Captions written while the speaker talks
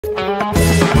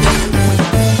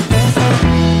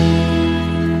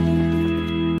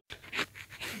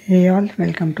Hey all,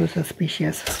 welcome to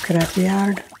Suspicious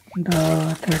Scrapyard,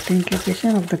 the 13th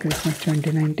location of the Christmas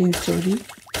 2019 story.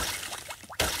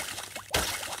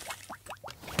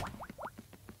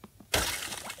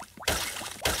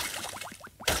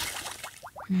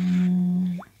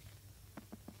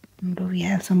 Do we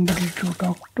have somebody to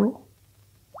talk to?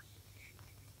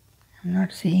 I'm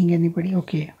not seeing anybody.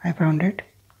 Okay, I found it.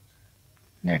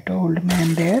 That old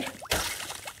man there.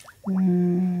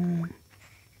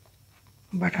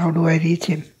 But how do I reach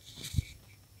him?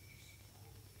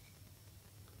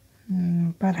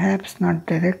 Perhaps not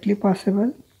directly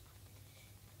possible.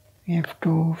 We have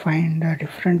to find a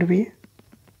different way.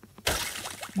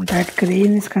 That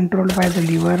crane is controlled by the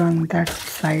lever on that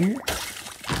side.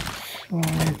 So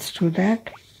let's do that.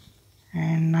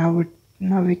 And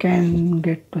now we can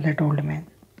get to that old man.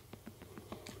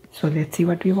 So let's see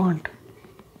what we want.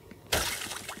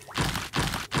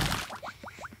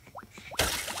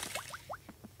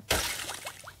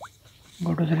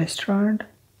 Go to the restaurant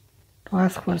to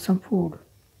ask for some food.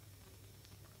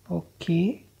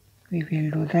 Okay, we will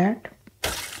do that.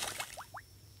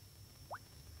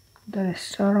 The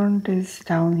restaurant is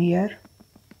down here.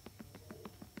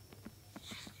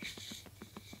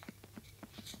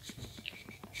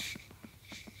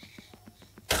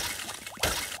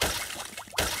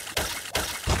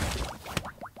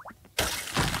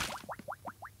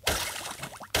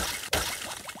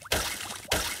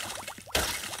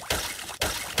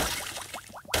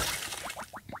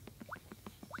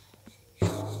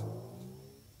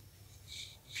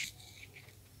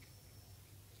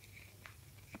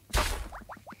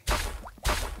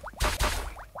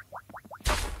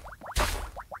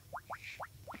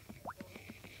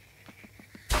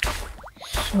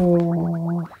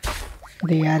 So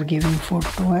they are giving food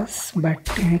to us, but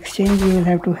in exchange we will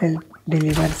have to help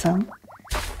deliver some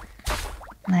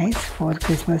nice 4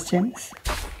 Christmas gems.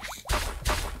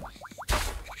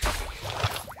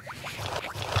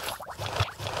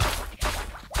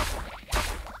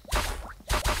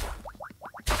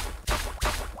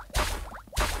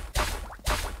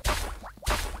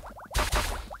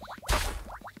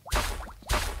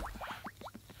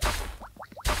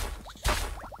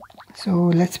 So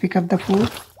let's pick up the food.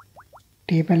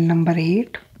 Table number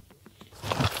 8,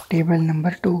 table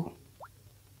number 2.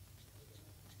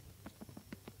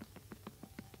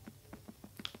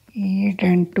 8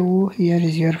 and 2, here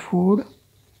is your food.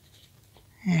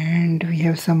 And we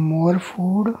have some more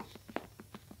food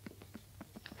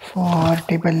for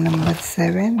table number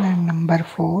 7 and number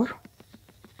 4.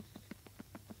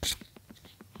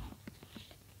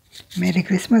 Merry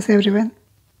Christmas everyone.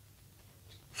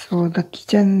 So the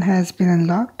kitchen has been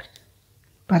unlocked.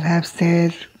 Perhaps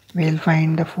there we'll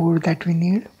find the food that we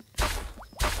need.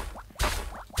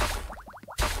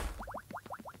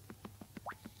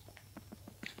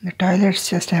 The toilets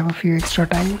just have a few extra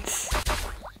tiles.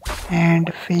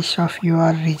 And fish of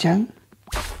your region.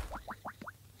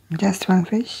 Just 1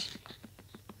 fish.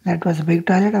 That was a big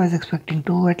toilet. I was expecting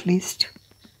 2 at least.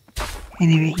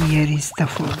 Anyway, here is the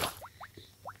food.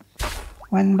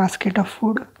 1 basket of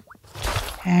food.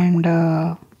 And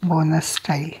a bonus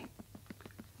tile.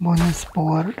 Bonus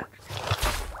board.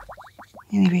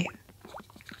 Anyway,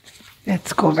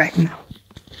 let's go back now.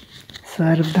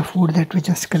 Serve the food that we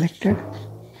just collected.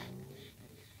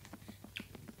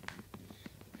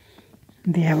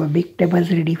 They have a big table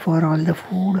ready for all the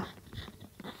food.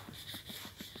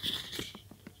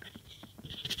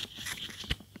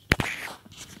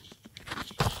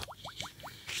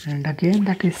 And again,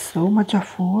 that is so much of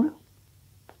food.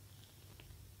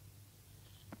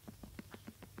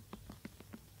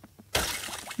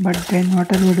 But then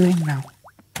what are we doing now?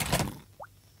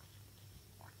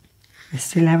 We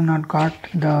still have not got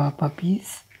the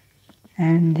puppies.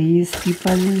 And these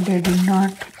people, they did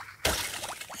not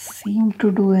seem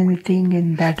to do anything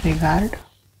in that regard.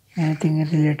 Anything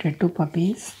related to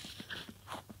puppies.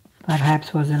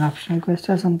 Perhaps was an optional quest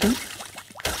or something.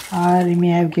 Or we may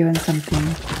have given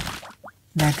something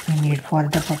that we need for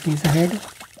the puppies ahead.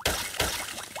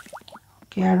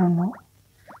 Okay, I don't know.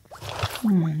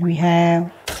 We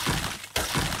have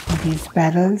these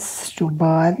barrels to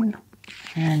burn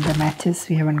and the matches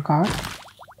we haven't got.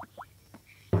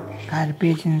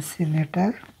 Garbage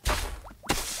incinerator.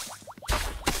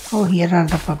 Oh, here are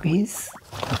the puppies.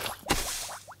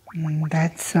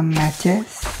 That's some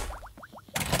matches.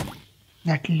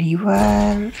 That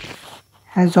lever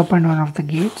has opened one of the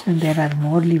gates and there are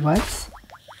more levers.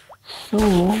 So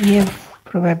we have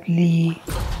probably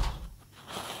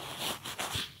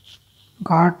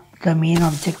got the main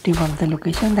objective of the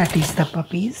location, that is the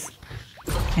puppies.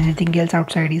 Anything else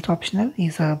outside is optional,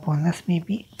 is a bonus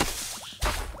maybe.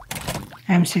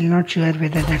 I'm still not sure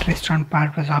whether that restaurant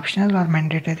part was optional or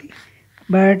mandatory,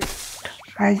 but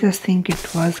I just think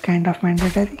it was kind of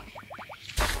mandatory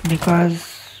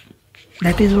because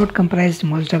that is what comprised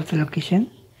most of the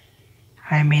location.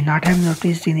 I may not have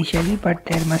noticed initially, but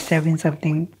there must have been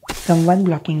someone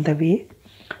blocking the way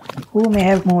who may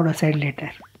have moved aside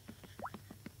later.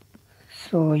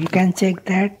 So you can check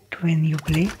that when you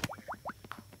play.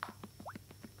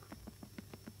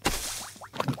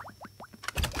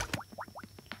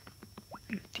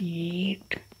 $58,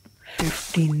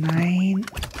 $59,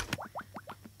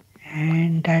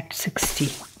 and that's 60.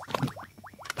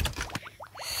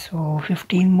 So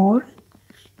 15 more.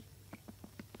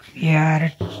 We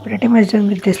are pretty much done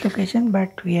with this location,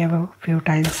 but we have a few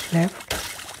tiles left.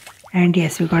 And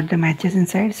yes, we got the matches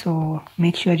inside, so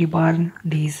make sure you burn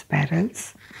these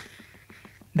barrels.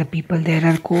 The people there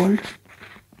are cold.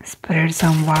 Spread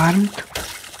some warmth.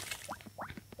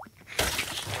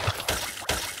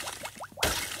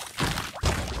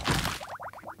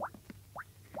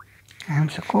 I'm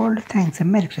so cold, thanks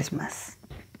and Merry Christmas.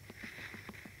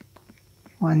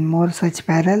 One more such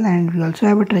barrel, and we also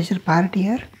have a treasure part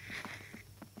here.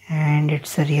 And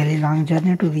it's a really long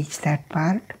journey to reach that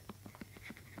part.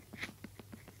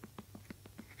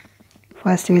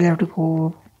 First we'll have to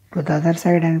go to the other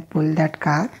side and pull that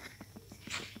car.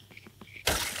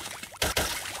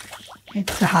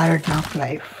 It's a hard knock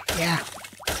life, yeah.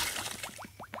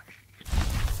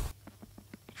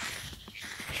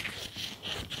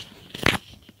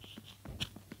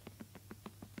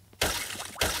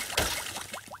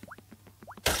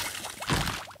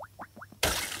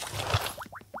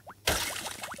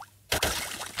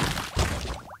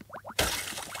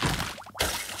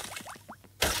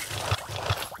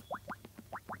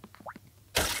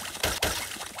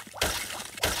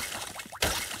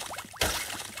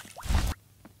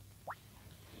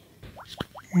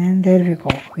 And there we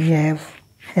go, we have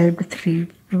helped 3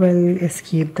 people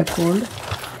escape the cold,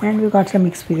 and we got some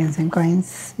experience and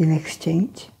coins in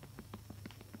exchange.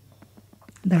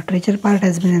 The treasure part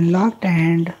has been unlocked,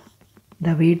 and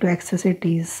the way to access it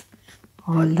is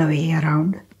all the way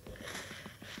around.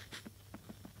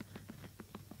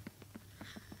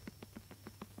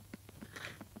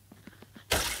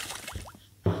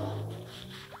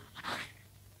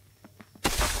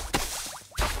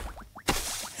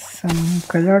 Some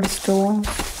colored stones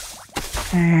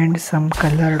and some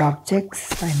colored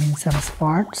objects, I mean some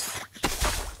spots.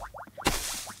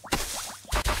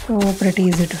 So pretty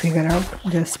easy to figure out,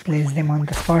 just place them on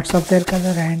the spots of their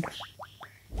color and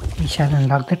we shall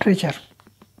unlock the treasure.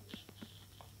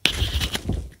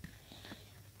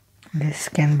 This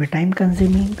can be time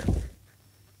consuming.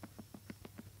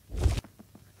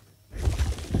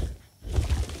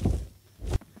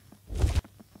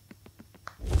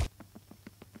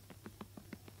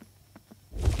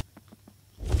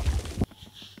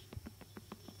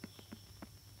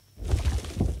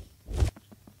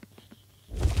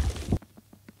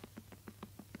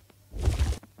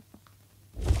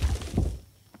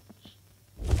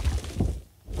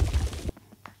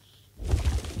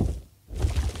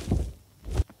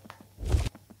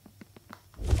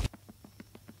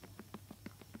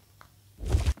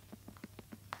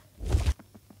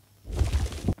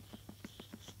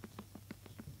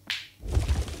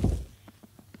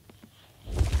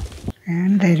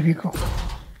 And there we go.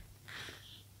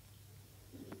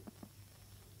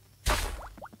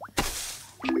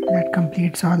 That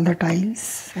completes all the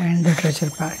tiles and the treasure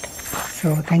part.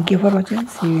 So thank you for watching.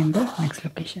 See you in the next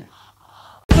location.